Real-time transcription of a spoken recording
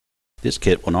This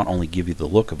kit will not only give you the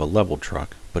look of a leveled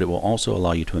truck, but it will also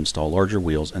allow you to install larger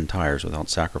wheels and tires without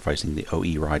sacrificing the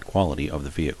OE ride quality of the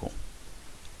vehicle.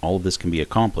 All of this can be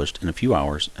accomplished in a few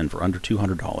hours and for under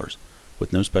 $200,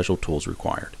 with no special tools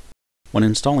required. When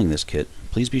installing this kit,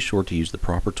 please be sure to use the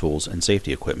proper tools and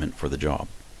safety equipment for the job.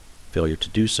 Failure to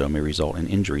do so may result in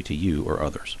injury to you or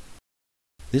others.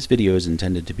 This video is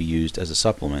intended to be used as a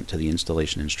supplement to the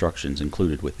installation instructions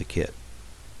included with the kit.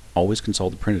 Always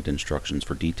consult the printed instructions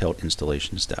for detailed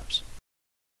installation steps.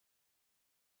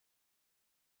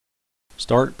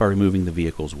 Start by removing the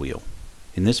vehicle's wheel.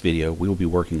 In this video, we will be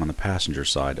working on the passenger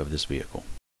side of this vehicle.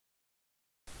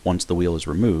 Once the wheel is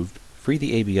removed, free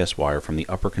the ABS wire from the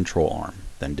upper control arm,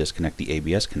 then disconnect the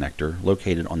ABS connector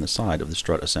located on the side of the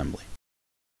strut assembly.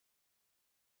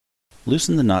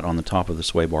 Loosen the nut on the top of the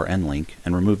sway bar end link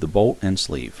and remove the bolt and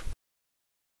sleeve.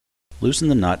 Loosen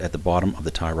the nut at the bottom of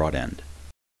the tie rod end.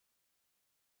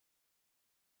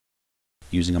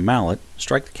 Using a mallet,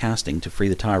 strike the casting to free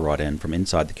the tie rod end from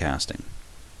inside the casting.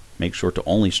 Make sure to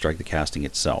only strike the casting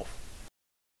itself.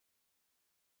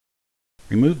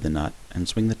 Remove the nut and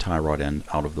swing the tie rod end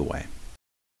out of the way.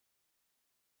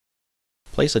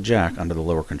 Place a jack under the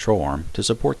lower control arm to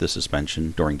support the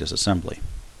suspension during disassembly.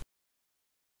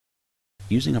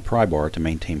 Using a pry bar to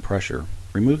maintain pressure,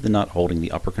 remove the nut holding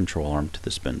the upper control arm to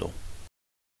the spindle.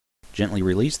 Gently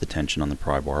release the tension on the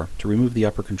pry bar to remove the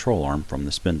upper control arm from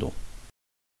the spindle.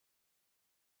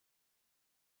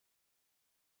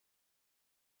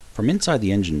 From inside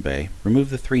the engine bay, remove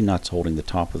the 3 nuts holding the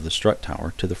top of the strut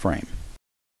tower to the frame.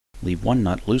 Leave 1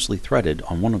 nut loosely threaded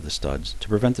on one of the studs to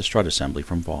prevent the strut assembly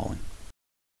from falling.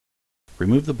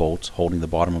 Remove the bolts holding the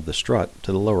bottom of the strut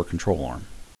to the lower control arm.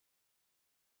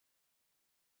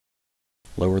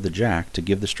 Lower the jack to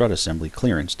give the strut assembly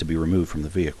clearance to be removed from the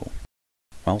vehicle.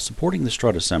 While supporting the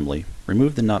strut assembly,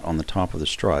 remove the nut on the top of the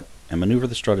strut and maneuver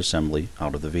the strut assembly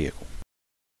out of the vehicle.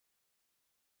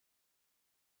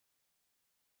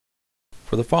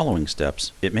 For the following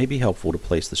steps, it may be helpful to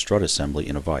place the strut assembly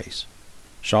in a vise.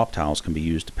 Shop towels can be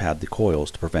used to pad the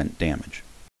coils to prevent damage.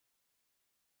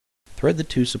 Thread the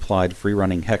 2 supplied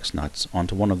free-running hex nuts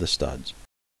onto one of the studs.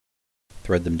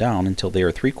 Thread them down until they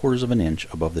are 3/4 of an inch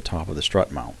above the top of the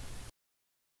strut mount.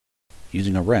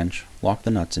 Using a wrench, lock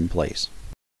the nuts in place.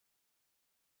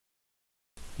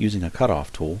 Using a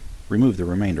cutoff tool, remove the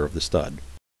remainder of the stud.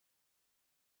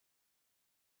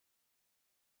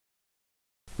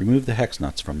 Remove the hex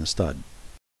nuts from the stud.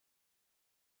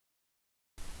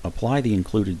 Apply the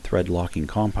included thread locking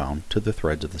compound to the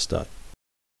threads of the stud.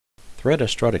 Thread a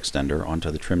strut extender onto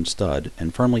the trimmed stud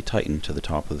and firmly tighten to the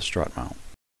top of the strut mount.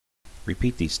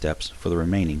 Repeat these steps for the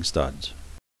remaining studs.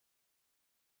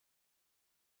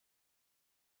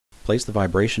 Place the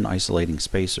vibration isolating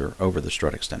spacer over the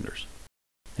strut extenders.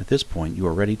 At this point, you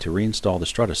are ready to reinstall the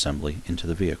strut assembly into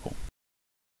the vehicle.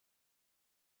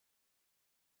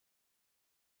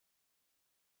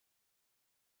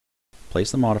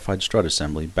 Place the modified strut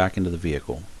assembly back into the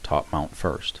vehicle, top mount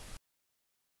first.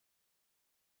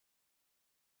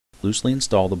 Loosely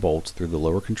install the bolts through the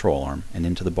lower control arm and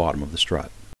into the bottom of the strut.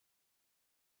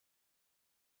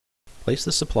 Place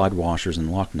the supplied washers and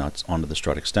lock nuts onto the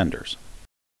strut extenders.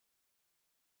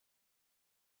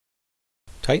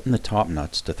 Tighten the top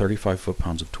nuts to 35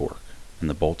 foot-pounds of torque, and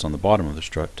the bolts on the bottom of the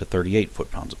strut to 38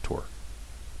 foot-pounds of torque.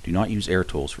 Do not use air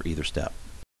tools for either step.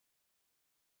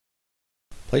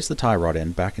 Place the tie rod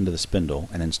end back into the spindle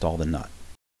and install the nut.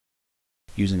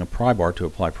 Using a pry bar to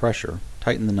apply pressure,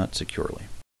 tighten the nut securely.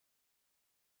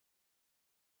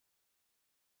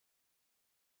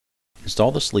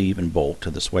 Install the sleeve and bolt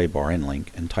to the sway bar end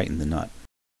link and tighten the nut.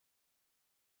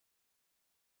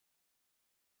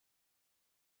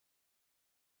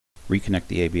 Reconnect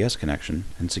the ABS connection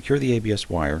and secure the ABS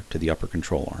wire to the upper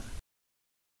control arm.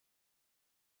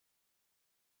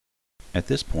 At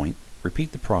this point,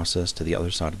 repeat the process to the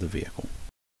other side of the vehicle.